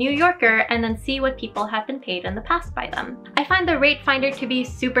search New Yorker and then see what people have been paid in the past by them. I find the rate finder to be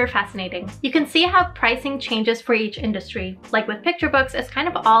super fascinating. You can see how pricing changes for each industry. Like with picture books, it's kind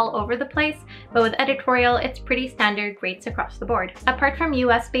of all over the place, but with editorial, it's pretty standard rates across the board. Apart from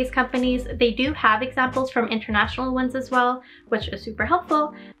US-based companies, they do have examples from international ones as well, which is super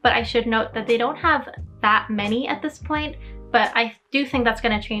helpful, but I should note that they don't have that many at this point, but I do think that's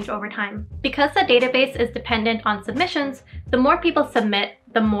going to change over time. Because the database is dependent on submissions, the more people submit,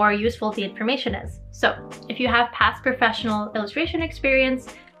 the more useful the information is. So if you have past professional illustration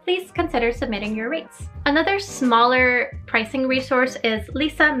experience, please consider submitting your rates. Another smaller pricing resource is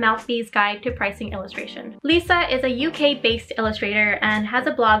Lisa Maltby's Guide to Pricing Illustration. Lisa is a UK-based illustrator and has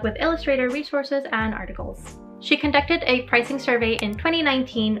a blog with illustrator resources and articles. She conducted a pricing survey in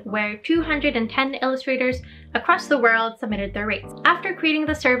 2019 where 210 illustrators across the world submitted their rates. After creating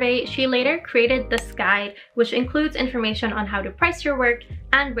the survey, she later created this guide, which includes information on how to price your work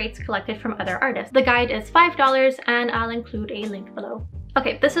and rates collected from other artists. The guide is $5 and I'll include a link below.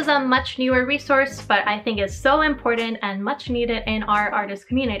 Okay, this is a much newer resource, but I think is so important and much needed in our artist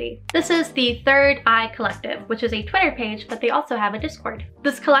community. This is the Third Eye Collective, which is a Twitter page, but they also have a Discord.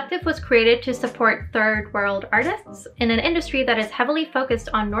 This collective was created to support third world artists in an industry that is heavily focused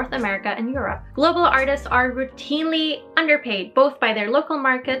on North America and Europe. Global artists are routinely underpaid, both by their local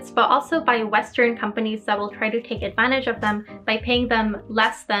markets, but also by Western companies that will try to take advantage of them by paying them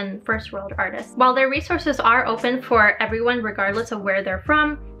less than first world artists. While their resources are open for everyone regardless of where they're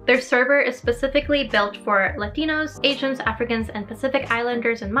from, their server is specifically built for Latinos, Asians, Africans, and Pacific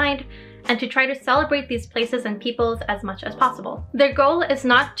Islanders in mind, and to try to celebrate these places and peoples as much as possible. Their goal is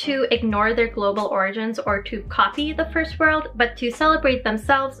not to ignore their global origins or to copy the first world, but to celebrate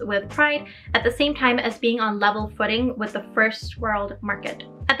themselves with pride at the same time as being on level footing with the first world market.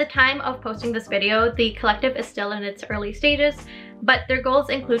 At the time of posting this video, the collective is still in its early stages, but their goals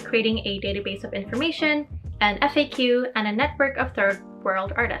include creating a database of information, an FAQ, and a network of third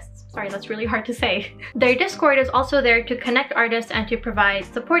world artists. Sorry, that's really hard to say. Their Discord is also there to connect artists and to provide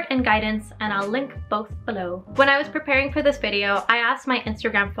support and guidance, and I'll link both below. When I was preparing for this video, I asked my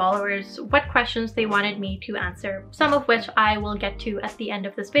Instagram followers what questions they wanted me to answer, some of which I will get to at the end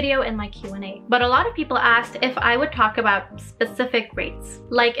of this video in my Q&A. But a lot of people asked if I would talk about specific rates,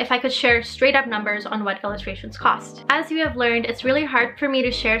 like if I could share straight up numbers on what illustrations cost. As you have learned, it's really hard for me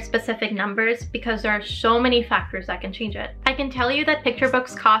to share specific numbers because there are so many factors that can change it. I can tell you that picture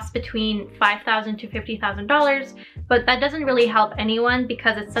books cost between $5,000 to $50,000, but that doesn't really help anyone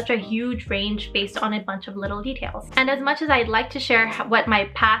because it's such a huge range based on a bunch of little details. And as much as I'd like to share what my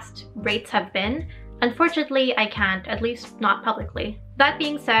past rates have been, unfortunately I can't, at least not publicly. That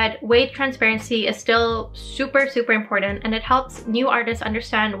being said, wage transparency is still super important, and it helps new artists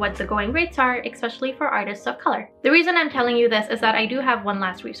understand what the going rates are, especially for artists of color. The reason I'm telling you this is that I do have one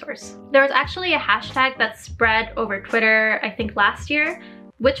last resource. There was actually a hashtag that spread over Twitter, I think last year,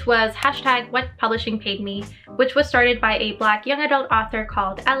 which was #WhatPublishingPaidMe, which was started by a Black young adult author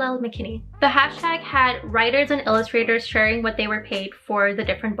called LL McKinney. The hashtag had writers and illustrators sharing what they were paid for the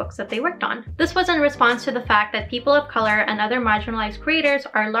different books that they worked on. This was in response to the fact that people of color and other marginalized creators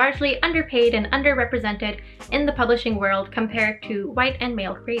are largely underpaid and underrepresented in the publishing world compared to white and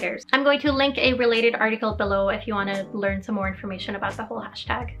male creators. I'm going to link a related article below if you want to learn some more information about the whole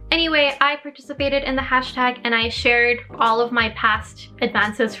hashtag. Anyway, I participated in the hashtag and I shared all of my past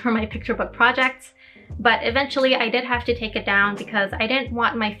advances for my picture book projects. But eventually I did have to take it down because I didn't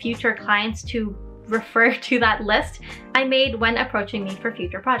want my future clients to refer to that list I made when approaching me for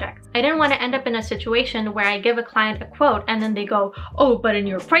future projects. I didn't want to end up in a situation where I give a client a quote and then they go, "Oh, but in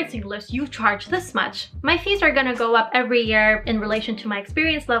your pricing list you charge this much." My fees are gonna go up every year in relation to my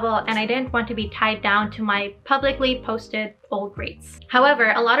experience level, and I didn't want to be tied down to my publicly posted old rates.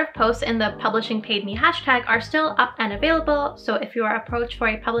 However, a lot of posts in the Publishing Paid Me hashtag are still up and available, so if you are approached for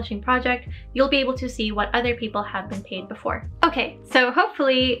a publishing project, you'll be able to see what other people have been paid before. Okay, so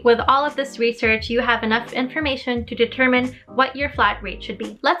hopefully with all of this research, you have enough information to determine what your flat rate should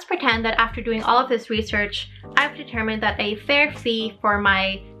be. Let's pretend that after doing all of this research, I've determined that a fair fee for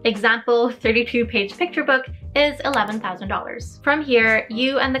my example 32-page picture book is $11,000. From here,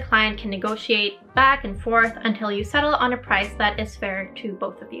 you and the client can negotiate back and forth until you settle on a price that is fair to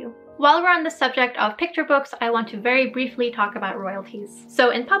both of you. While we're on the subject of picture books, I want to very briefly talk about royalties.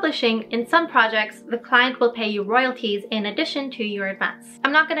 So in publishing, in some projects, the client will pay you royalties in addition to your advance.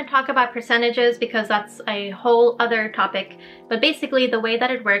 I'm not going to talk about percentages because that's a whole other topic, but basically the way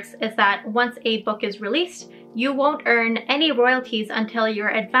that it works is that once a book is released, you won't earn any royalties until your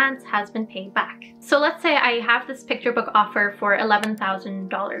advance has been paid back. So let's say I have this picture book offer for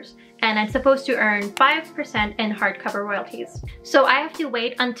 $11,000 and I'm supposed to earn 5% in hardcover royalties. So I have to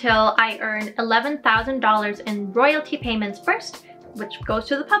wait until I earn $11,000 in royalty payments first, which goes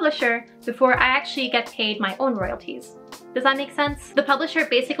to the publisher, before I actually get paid my own royalties. Does that make sense? The publisher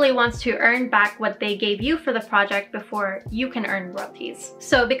basically wants to earn back what they gave you for the project before you can earn royalties.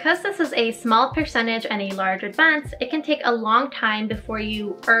 So because this is a small percentage and a large advance, it can take a long time before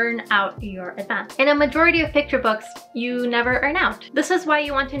you earn out your advance. In a majority of picture books, you never earn out. This is why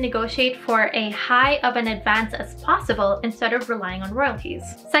you want to negotiate for a high of an advance as possible instead of relying on royalties.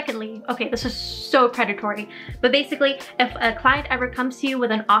 Secondly, okay, this is so predatory, but basically, if a client ever comes to you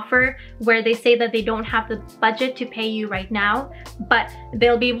with an offer where they say that they don't have the budget to pay you right now, but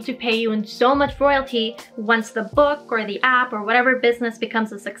they'll be able to pay you in so much royalty once the book or the app or whatever business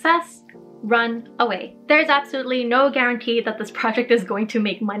becomes a success, run away. There's absolutely no guarantee that this project is going to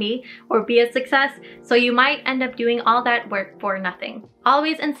make money or be a success, so you might end up doing all that work for nothing.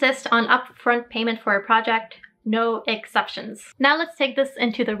 Always insist on upfront payment for a project, no exceptions. Now let's take this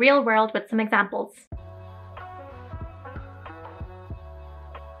into the real world with some examples.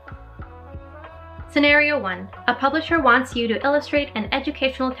 Scenario 1. A publisher wants you to illustrate an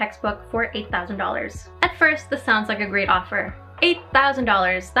educational textbook for $8,000. At first, this sounds like a great offer.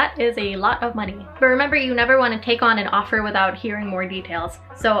 $8,000, that is a lot of money. But remember, you never want to take on an offer without hearing more details.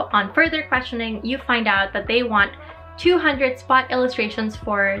 So on further questioning, you find out that they want 200 spot illustrations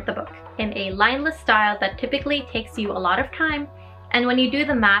for the book in a lineless style that typically takes you a lot of time. And when you do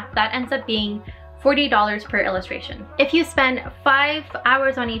the math, that ends up being $40 per illustration. If you spend 5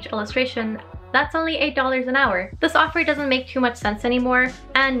 hours on each illustration, that's only $8 an hour. This offer doesn't make too much sense anymore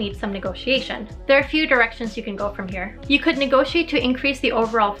and needs some negotiation. There are a few directions you can go from here. You could negotiate to increase the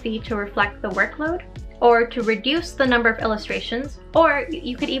overall fee to reflect the workload, or to reduce the number of illustrations, or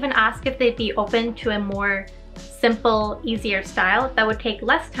you could even ask if they'd be open to a more simple, easier style that would take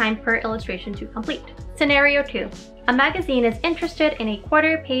less time per illustration to complete. Scenario 2. A magazine is interested in a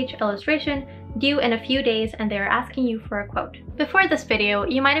quarter-page illustration due in a few days and they're asking you for a quote. Before this video,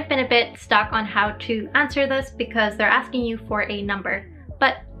 you might have been a bit stuck on how to answer this because they're asking you for a number,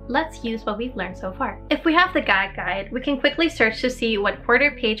 but let's use what we've learned so far. If we have the gag guide, we can quickly search to see what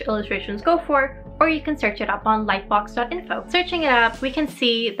quarter-page illustrations go for, or you can search it up on lightbox.info. Searching it up, we can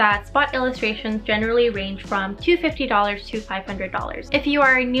see that spot illustrations generally range from $250 to $500. If you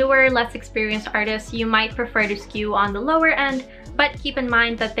are a newer, less experienced artist, you might prefer to skew on the lower end, but keep in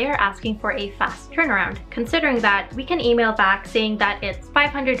mind that they are asking for a fast turnaround. Considering that, we can email back saying that it's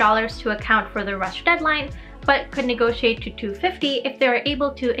 $500 to account for the rush deadline, but could negotiate to $250 if they are able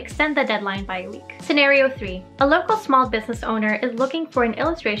to extend the deadline by a week. Scenario 3. A local small business owner is looking for an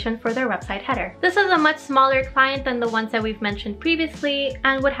illustration for their website header. This is a much smaller client than the ones that we've mentioned previously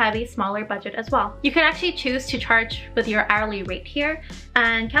and would have a smaller budget as well. You can actually choose to charge with your hourly rate here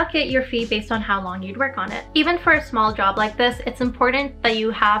and calculate your fee based on how long you'd work on it. Even for a small job like this, it's important that you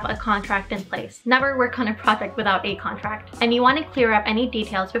have a contract in place. Never work on a project without a contract, and you want to clear up any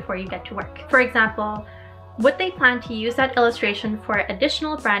details before you get to work. For example, would they plan to use that illustration for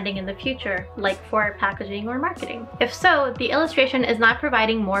additional branding in the future, like for packaging or marketing? If so, the illustration is not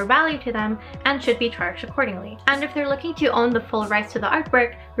providing more value to them and should be charged accordingly. And if they're looking to own the full rights to the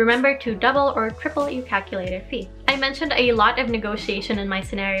artwork, remember to double or triple your calculated fee. I mentioned a lot of negotiation in my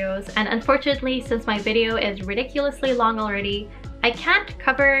scenarios, and unfortunately, since my video is ridiculously long already, I can't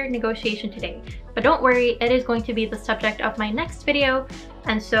cover negotiation today. But don't worry, it is going to be the subject of my next video,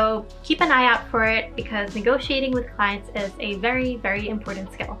 and so keep an eye out for it because negotiating with clients is a very, very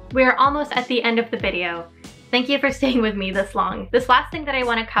important skill. We're almost at the end of the video. Thank you for staying with me this long. This last thing that I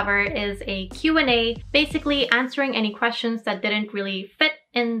want to cover is a Q&A, basically answering any questions that didn't really fit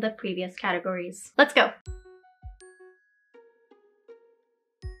in the previous categories. Let's go.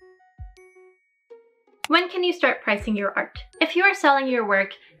 When can you start pricing your art? If you are selling your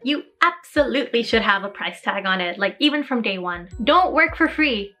work, you absolutely should have a price tag on it, like even from day one. Don't work for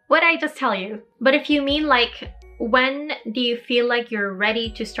free. What'd I just tell you? But if you mean like, when do you feel like you're ready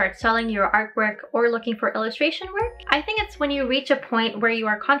to start selling your artwork or looking for illustration work? I think it's when you reach a point where you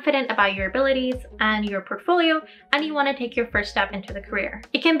are confident about your abilities and your portfolio and you want to take your first step into the career.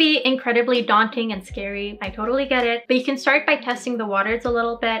 It can be incredibly daunting and scary, I totally get it, but you can start by testing the waters a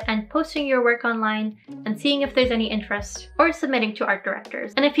little bit and posting your work online and seeing if there's any interest or submitting to art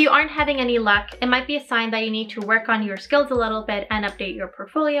directors. And if you aren't having any luck, it might be a sign that you need to work on your skills a little bit and update your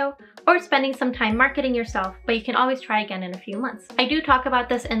portfolio, or spending some time marketing yourself, but you can can always try again in a few months. I do talk about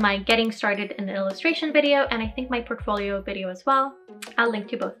this in my getting started in illustration video, and I think my portfolio video as well. I'll link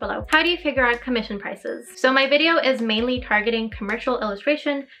to both below. How do you figure out commission prices? So my video is mainly targeting commercial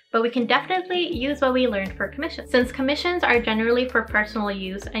illustration, but we can definitely use what we learned for commissions. Since commissions are generally for personal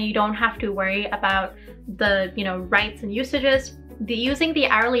use and you don't have to worry about the rights and usages, using the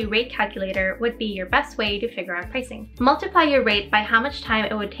hourly rate calculator would be your best way to figure out pricing. Multiply your rate by how much time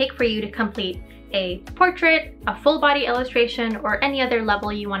it would take for you to complete a portrait, a full body illustration, or any other level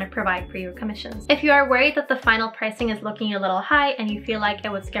you want to provide for your commissions. If you are worried that the final pricing is looking a little high and you feel like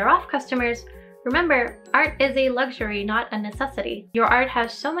it would scare off customers, remember, art is a luxury, not a necessity. Your art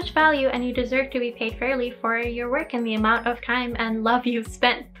has so much value and you deserve to be paid fairly for your work and the amount of time and love you've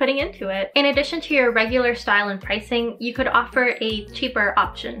spent putting into it. In addition to your regular style and pricing, you could offer a cheaper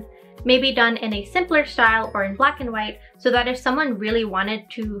option, maybe done in a simpler style or in black and white, so that if someone really wanted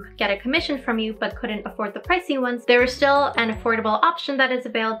to get a commission from you but couldn't afford the pricey ones, there is still an affordable option that is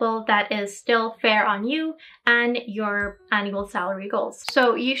available that is still fair on you and your annual salary goals.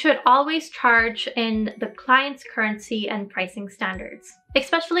 So you should always charge in the client's currency and pricing standards,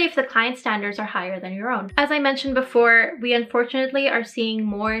 especially if the client standards are higher than your own. As I mentioned before, we unfortunately are seeing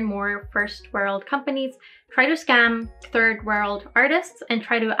more and more first world companies try to scam third world artists and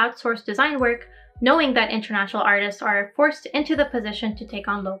try to outsource design work, knowing that international artists are forced into the position to take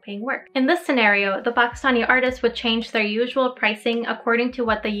on low-paying work. In this scenario, the Pakistani artists would change their usual pricing according to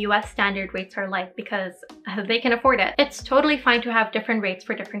what the US standard rates are like because they can afford it. It's totally fine to have different rates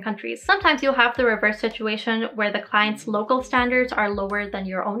for different countries. Sometimes you'll have the reverse situation where the client's local standards are lower than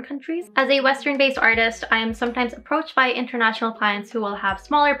your own country's. As a Western-based artist, I am sometimes approached by international clients who will have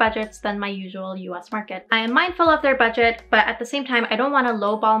smaller budgets than my usual US market. I am mindful of their budget, but at the same time, I don't want to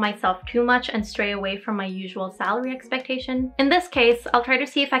lowball myself too much and stray away from my usual salary expectation. In this case, I'll try to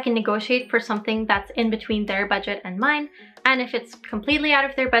see if I can negotiate for something that's in between their budget and mine, and if it's completely out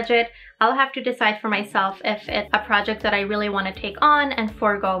of their budget, I'll have to decide for myself if it's a project that I really want to take on and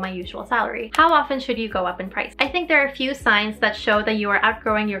forego my usual salary. How often should you go up in price? I think there are a few signs that show that you are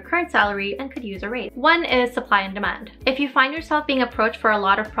outgrowing your current salary and could use a raise. One is supply and demand. If you find yourself being approached for a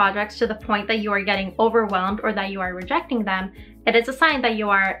lot of projects to the point that you are getting overwhelmed or that you are rejecting them, it is a sign that you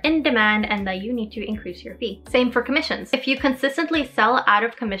are in demand and that you need to increase your fee. Same for commissions. If you consistently sell out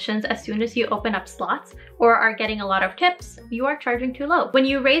of commissions as soon as you open up slots or are getting a lot of tips, you are charging too low. When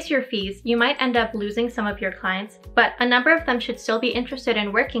you raise your fees, you might end up losing some of your clients, but a number of them should still be interested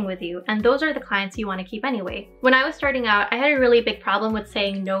in working with you, and those are the clients you want to keep anyway. When I was starting out, I had a really big problem with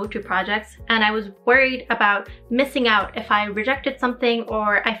saying no to projects, and I was worried about missing out if I rejected something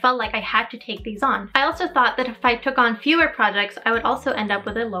or I felt like I had to take these on. I also thought that if I took on fewer projects, I would also end up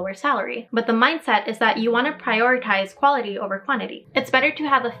with a lower salary. But the mindset is that you want to prioritize quality over quantity. It's better to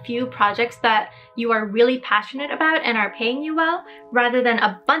have a few projects that you are really passionate about and are paying you well, rather than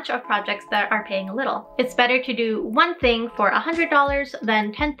a bunch of projects that are paying a little. It's better to do one thing for $100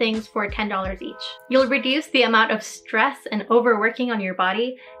 than 10 things for $10 each. You'll reduce the amount of stress and overworking on your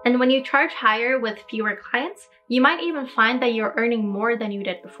body, and when you charge higher with fewer clients, you might even find that you're earning more than you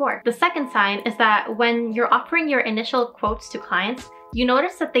did before. The second sign is that when you're offering your initial quotes to clients, you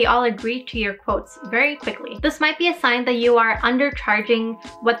notice that they all agree to your quotes very quickly. This might be a sign that you are undercharging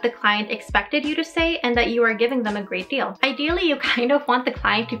what the client expected you to say and that you are giving them a great deal. Ideally, you kind of want the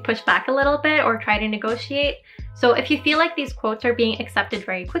client to push back a little bit or try to negotiate. So if you feel like these quotes are being accepted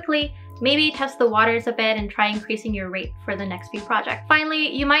very quickly, maybe test the waters a bit and try increasing your rate for the next few projects.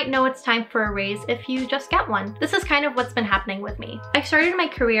 Finally, you might know it's time for a raise if you just get one. This is kind of what's been happening with me. I started my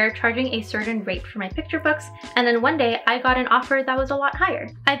career charging a certain rate for my picture books, and then one day I got an offer that was a lot higher.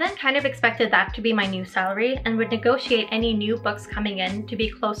 I then kind of expected that to be my new salary and would negotiate any new books coming in to be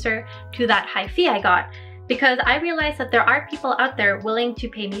closer to that high fee I got, because I realized that there are people out there willing to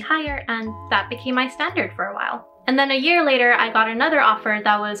pay me higher, and that became my standard for a while. And then a year later, I got another offer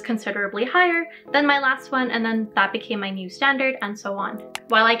that was considerably higher than my last one, and then that became my new standard, and so on.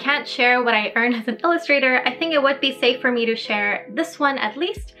 While I can't share what I earn as an illustrator, I think it would be safe for me to share this one at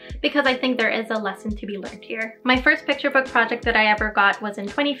least, because I think there is a lesson to be learned here. My first picture book project that I ever got was in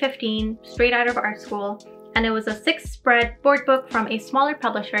 2015, straight out of art school, and it was a 6-spread board book from a smaller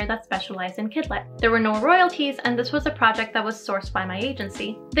publisher that specialized in kidlit. There were no royalties, and this was a project that was sourced by my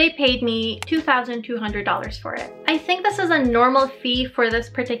agency. They paid me $2,200 for it. I think this is a normal fee for this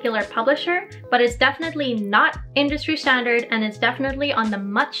particular publisher, but it's definitely not industry standard, and it's definitely on the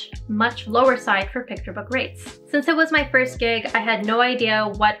much lower side for picture book rates. Since it was my first gig, I had no idea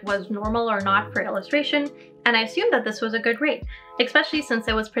what was normal or not for illustration, and I assumed that this was a good rate, especially since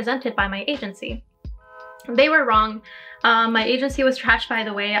it was presented by my agency. They were wrong. My agency was trash, by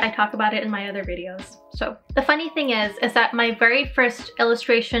the way. I talk about it in my other videos. So the funny thing is that my very first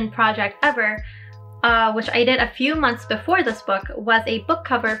illustration project ever, which I did a few months before this book, was a book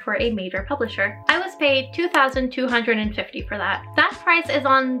cover for a major publisher. I was paid $2,250 for that. That price is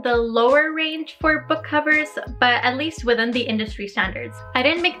on the lower range for book covers, but at least within the industry standards. I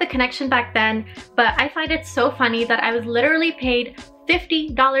didn't make the connection back then, but I find it so funny that I was literally paid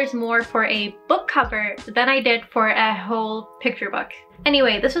 $50 more for a book cover than I did for a whole picture book.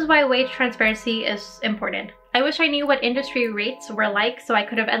 Anyway, this is why wage transparency is important. I wish I knew what industry rates were like so I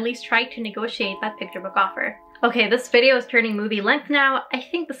could have at least tried to negotiate that picture book offer. Okay, this video is turning movie length now. I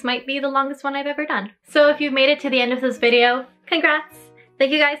think this might be the longest one I've ever done. So if you've made it to the end of this video, congrats!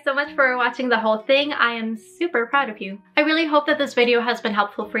 Thank you guys so much for watching the whole thing. I am super proud of you. I really hope that this video has been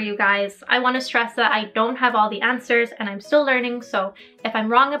helpful for you guys. I want to stress that I don't have all the answers and I'm still learning, so if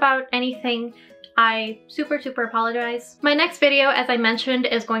I'm wrong about anything, I super apologize. My next video, as I mentioned,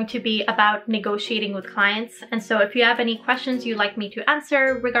 is going to be about negotiating with clients. And so if you have any questions you'd like me to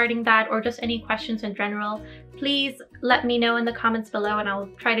answer regarding that, or just any questions in general, please let me know in the comments below and I'll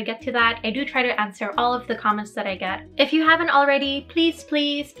try to get to that. I do try to answer all of the comments that I get. If you haven't already, please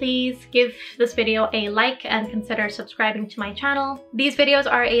give this video a like and consider subscribing to my channel. These videos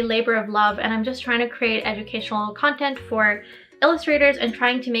are a labor of love and I'm just trying to create educational content for illustrators and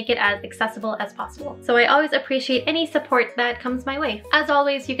trying to make it as accessible as possible. So I always appreciate any support that comes my way. As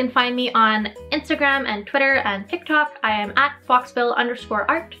always, you can find me on Instagram and Twitter and TikTok. I am at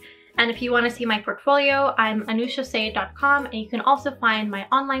foxville_art. And if you want to see my portfolio, I'm AnooshaSyed.com, and you can also find my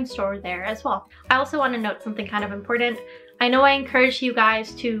online store there as well. I also want to note something kind of important. I know I encourage you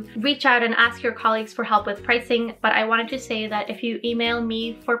guys to reach out and ask your colleagues for help with pricing, but I wanted to say that if you email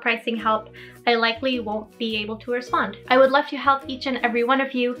me for pricing help, I likely won't be able to respond. I would love to help each and every one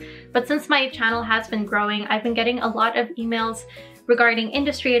of you, but since my channel has been growing, I've been getting a lot of emails regarding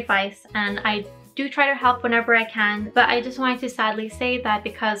industry advice, and I do try to help whenever I can, but I just wanted to sadly say that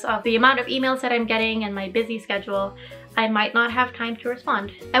because of the amount of emails that I'm getting and my busy schedule, I might not have time to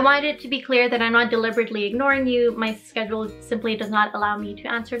respond. I wanted it to be clear that I'm not deliberately ignoring you. My schedule simply does not allow me to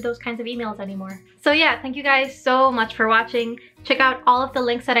answer those kinds of emails anymore. So yeah, thank you guys so much for watching. Check out all of the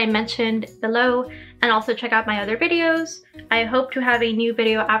links that I mentioned below and also check out my other videos. I hope to have a new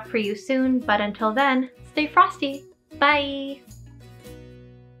video out for you soon, but until then, stay frosty. Bye!